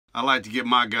I like to get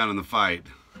my gun in the fight.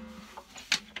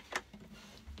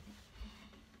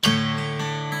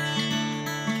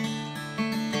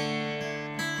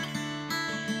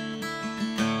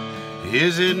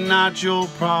 Is it not your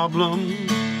problem?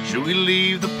 Should we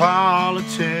leave the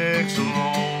politics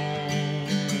alone?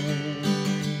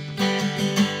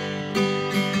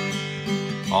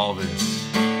 All this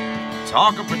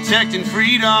talk of protecting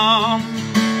freedom,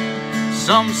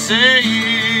 some say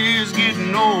is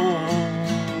getting old.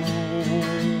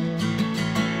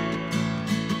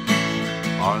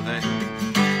 Are they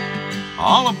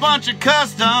all a bunch of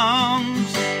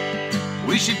customs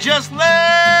we should just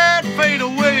let fade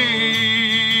away?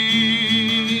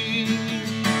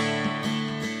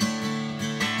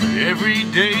 Every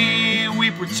day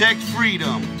we protect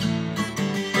freedom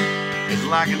is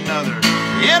like another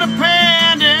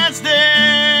Independence Day.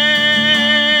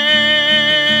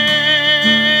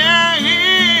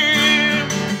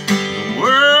 The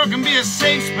world can be a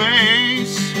safe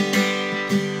space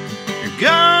if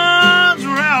guns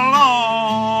are outlawed.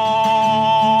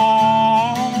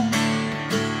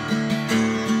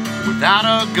 Without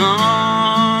a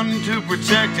gun to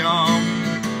protect them,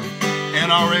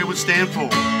 NRA would stand for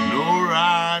no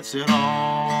rights at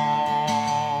all.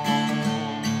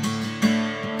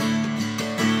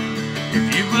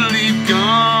 If you believe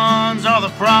guns are the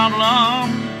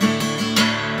problem,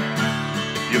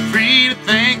 you're free to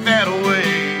think that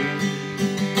way.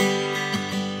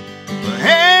 But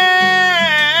hey,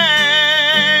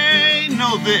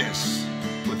 know this,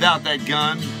 without that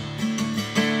gun,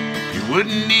 you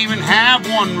wouldn't even have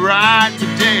one right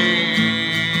today.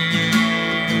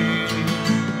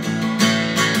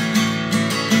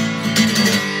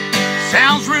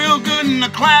 Sounds real good in the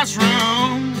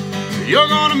classroom, you're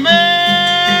gonna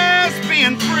miss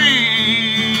being free.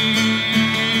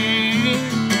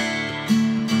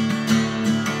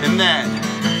 And that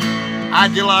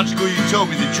ideological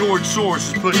utopia that George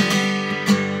Soros is pushing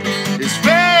is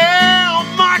failed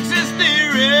Marxist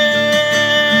theory.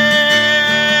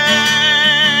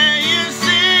 You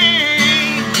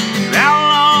see, you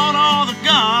outlawed all the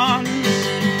guns,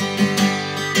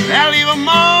 that leave them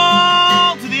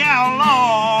all to the outlaws.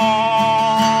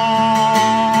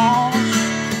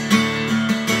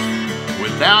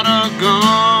 Without a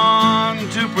gun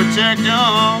to protect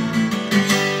them,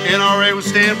 NRA would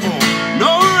stand for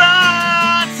no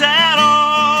rights at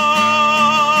all.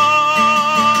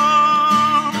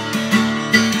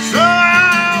 So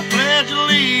I'll pledge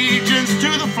allegiance to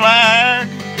the flag,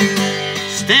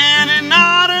 stand and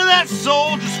honor that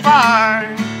soldier's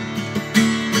fight,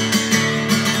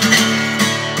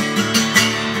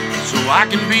 so I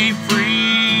can be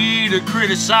free to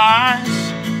criticize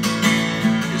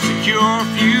and secure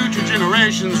future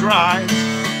generations' rights.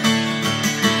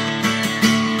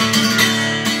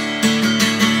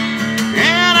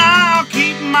 And I'll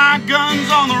keep my guns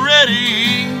on the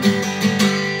ready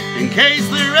in case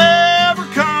there ever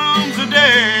comes a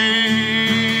day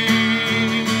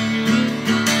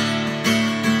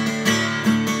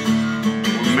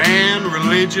where man,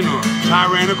 religion, or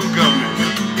tyrannical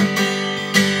government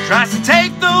tries to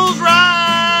take those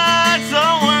rights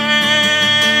away.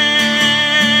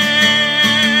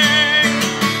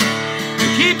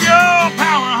 Keep your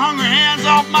power-hungry hands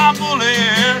off my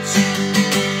bullets,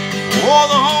 or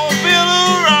the whole Bill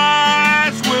of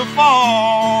Rights will fall.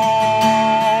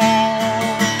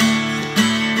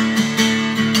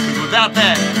 'Cause without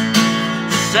that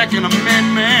Second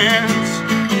Amendment,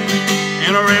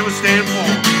 NRA would stand for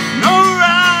no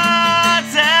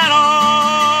rights at all.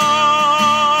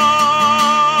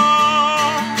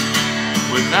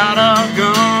 Without a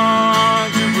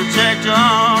gun to protect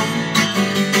them,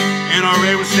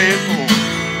 NRA would stand for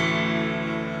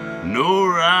no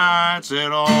rights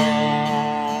at all.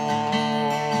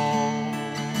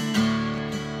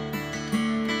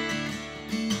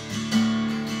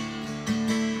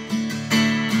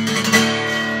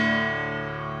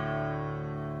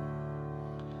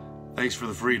 Thanks for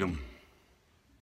the freedom.